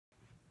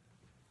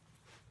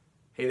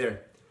Hey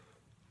there.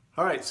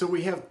 All right, so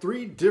we have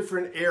three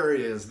different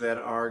areas that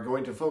are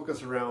going to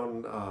focus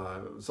around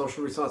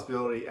social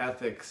responsibility,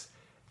 ethics,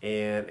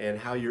 and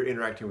how you're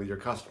interacting with your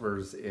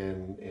customers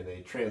in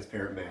a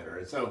transparent manner.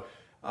 And so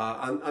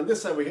on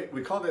this side,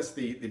 we call this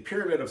the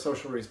pyramid of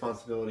social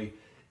responsibility.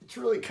 It's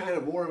really kind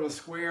of more of a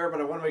square,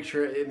 but I want to make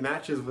sure it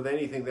matches with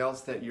anything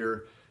else that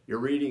you're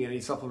reading,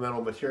 any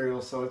supplemental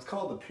materials. So it's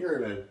called the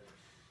pyramid.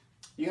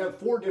 You have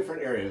four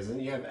different areas,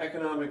 and you have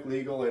economic,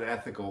 legal, and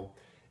ethical.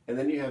 And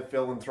then you have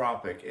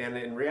philanthropic. And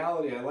in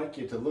reality, I'd like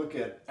you to look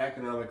at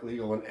economic,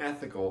 legal, and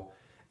ethical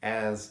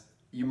as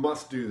you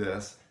must do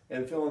this.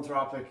 And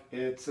philanthropic,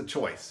 it's a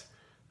choice.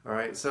 All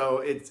right, so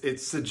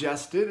it's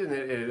suggested, and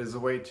it is a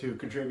way to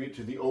contribute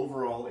to the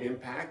overall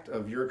impact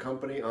of your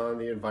company on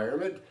the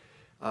environment.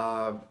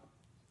 But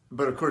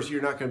of course,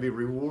 you're not going to be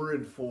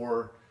rewarded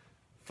for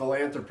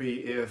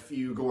philanthropy if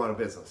you go out of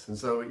business. And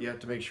so you have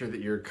to make sure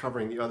that you're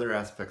covering the other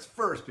aspects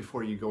first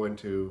before you go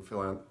into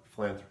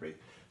philanthropy.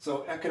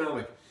 So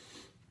economic.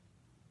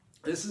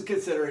 This is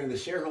considering the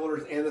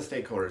shareholders and the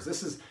stakeholders.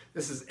 This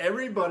is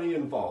everybody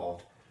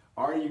involved.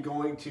 Are you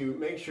going to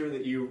make sure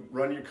that you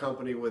run your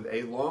company with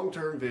a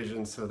long-term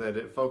vision so that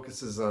it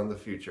focuses on the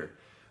future?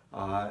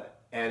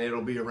 And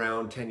it'll be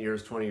around 10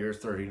 years, 20 years,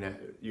 30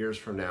 years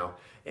from now.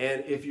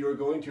 And if you're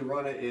going to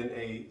run it in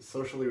a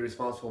socially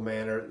responsible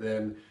manner,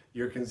 then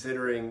you're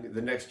considering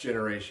the next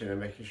generation and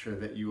making sure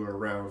that you are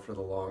around for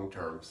the long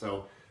term.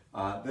 So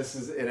this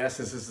is, in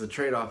essence, this is a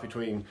trade-off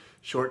between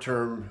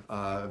short-term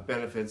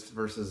benefits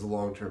versus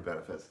long-term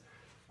benefits.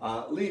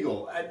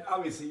 Legal, and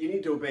obviously you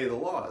need to obey the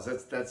laws.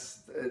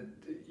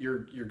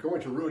 You're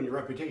going to ruin your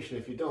reputation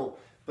if you don't,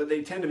 but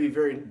they tend to be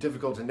very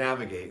difficult to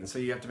navigate, and so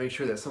you have to make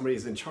sure that somebody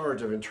is in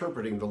charge of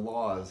interpreting the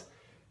laws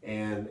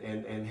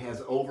and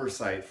has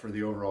oversight for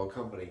the overall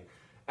company.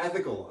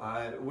 Ethical,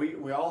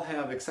 we all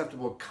have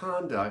acceptable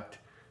conduct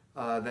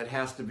that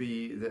has to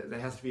be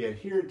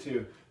adhered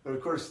to, but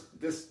of course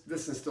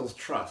this instills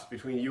trust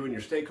between you and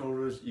your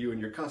stakeholders, you and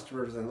your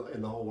customers,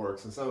 and the whole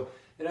works. And so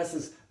in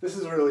essence, this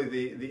is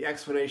really the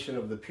explanation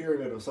of the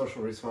pyramid of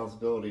social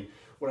responsibility.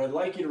 What I'd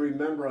like you to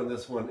remember on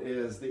this one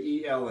is the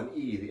E, L, and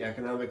E, the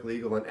economic,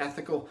 legal, and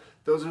ethical.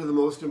 Those are the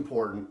most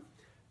important.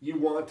 You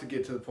want to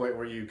get to the point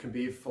where you can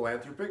be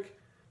philanthropic,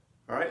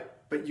 all right?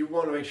 But you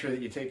want to make sure that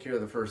you take care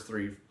of the first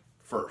three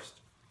first.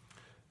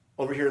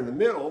 Over here in the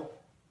middle,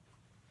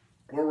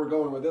 where we're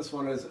going with this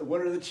one is,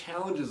 what are the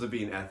challenges of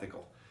being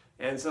ethical?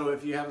 And so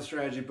if you have a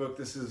strategy book,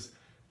 this is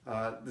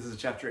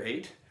chapter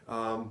 8.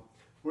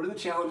 What are the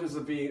challenges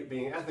of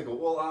being ethical?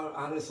 Well,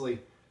 honestly,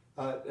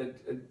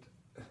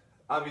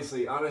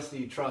 obviously,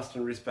 honesty, trust,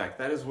 and respect.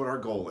 That is what our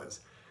goal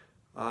is.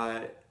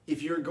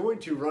 If you're going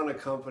to run a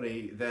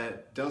company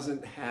that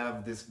doesn't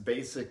have this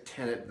basic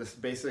tenet, this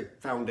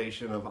basic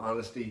foundation of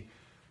honesty,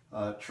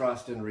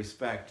 trust, and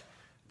respect,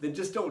 then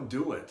just don't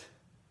do it.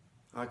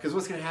 Because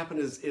what's going to happen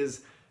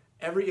is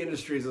every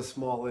industry is a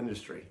small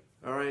industry.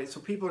 All right, so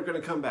people are going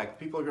to come back.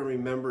 People are going to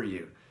remember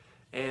you,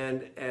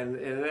 and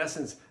in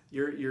essence,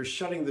 you're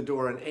shutting the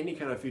door on any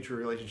kind of future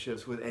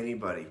relationships with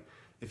anybody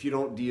if you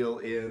don't deal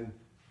in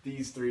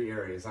these three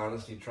areas: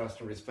 honesty, trust,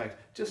 and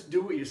respect. Just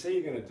do what you say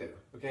you're going to do.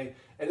 Okay,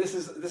 and this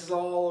is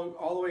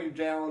all the way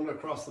down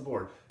across the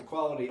board: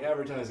 quality,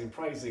 advertising,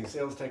 pricing,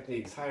 sales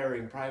techniques,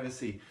 hiring,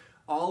 privacy.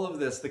 All of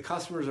this, the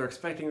customers are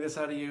expecting this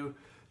out of you.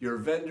 Your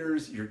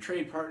vendors, your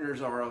trade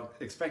partners are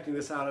expecting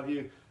this out of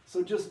you.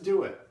 So just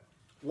do it.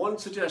 One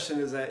suggestion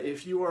is that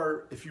if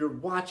you're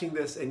watching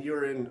this and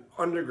you're in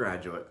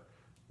undergraduate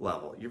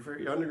level, you're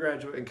very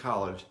undergraduate in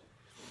college,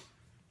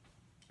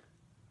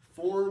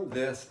 form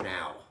this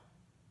now.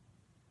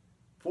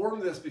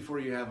 Form this before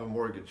you have a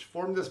mortgage.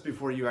 Form this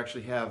before you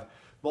actually have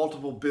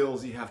multiple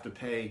bills you have to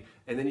pay,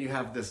 and then you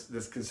have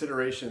this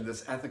consideration,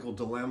 this ethical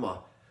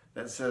dilemma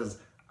that says,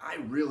 I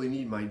really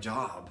need my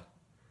job,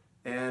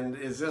 and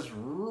is this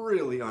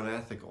really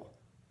unethical?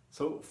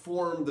 So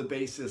form the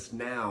basis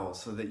now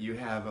so that you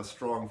have a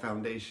strong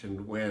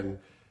foundation when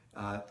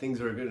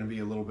things are going to be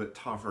a little bit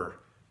tougher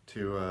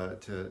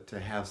to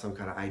have some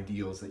kind of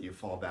ideals that you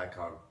fall back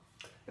on.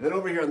 And then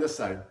over here on this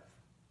side,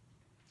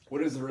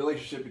 what is the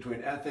relationship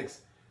between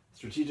ethics,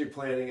 strategic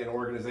planning, and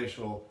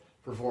organizational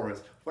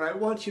performance? What I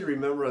want you to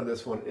remember on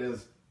this one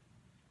is,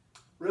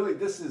 really,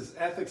 this is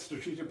ethics,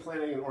 strategic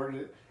planning, and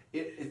organization.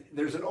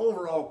 There's an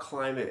overall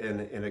climate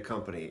in a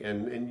company,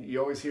 and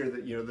you always hear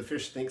that the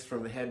fish thinks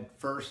from the head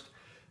first.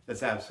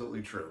 That's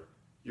absolutely true.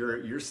 Your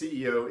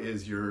CEO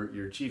is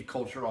your chief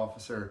culture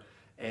officer,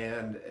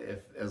 and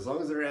as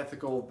long as they're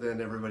ethical,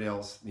 then everybody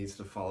else needs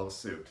to follow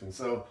suit. And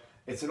so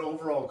it's an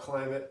overall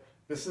climate.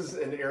 This is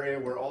an area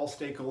where all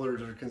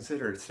stakeholders are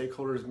considered.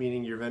 Stakeholders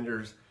meaning your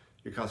vendors,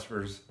 your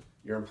customers,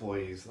 your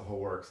employees, the whole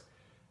works.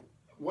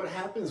 What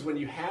happens when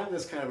you have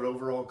this kind of an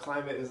overall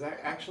climate is that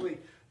actually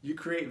you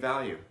create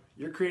value.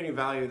 You're creating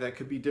value that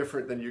could be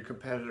different than your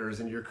competitors,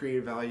 and you're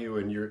creating value,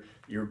 and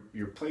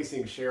you're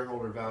placing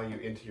shareholder value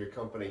into your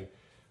company.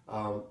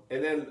 And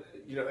then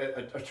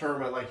a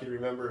term I'd like you to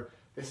remember: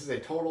 this is a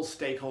total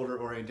stakeholder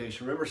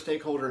orientation. Remember,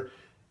 stakeholder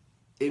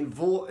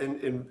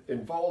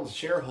involves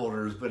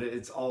shareholders, but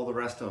it's all the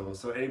rest of them.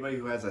 So anybody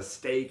who has a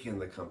stake in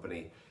the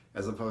company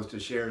as opposed to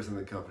shares in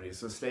the company.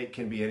 So stake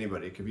can be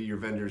anybody. It could be your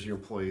vendors, your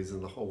employees,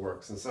 and the whole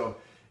works. And so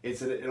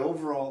it's an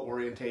overall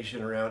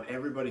orientation around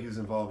everybody who's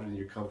involved in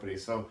your company.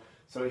 So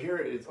here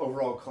it's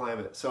overall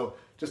climate. So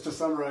just to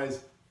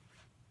summarize,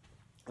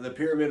 the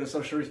pyramid of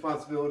social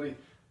responsibility: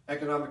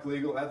 economic,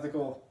 legal,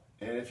 ethical,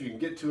 and if you can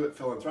get to it,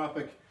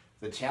 philanthropic.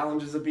 The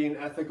challenges of being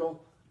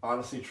ethical: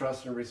 honesty,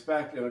 trust, and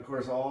respect, and of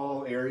course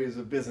all areas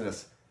of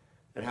business.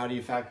 And how do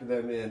you factor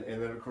them in?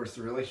 And then of course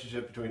the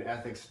relationship between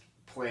ethics,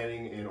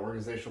 planning, and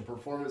organizational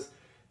performance.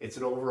 It's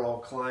an overall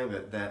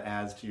climate that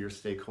adds to your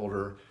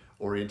stakeholder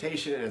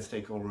orientation and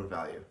stakeholder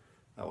value.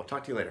 We'll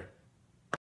talk to you later.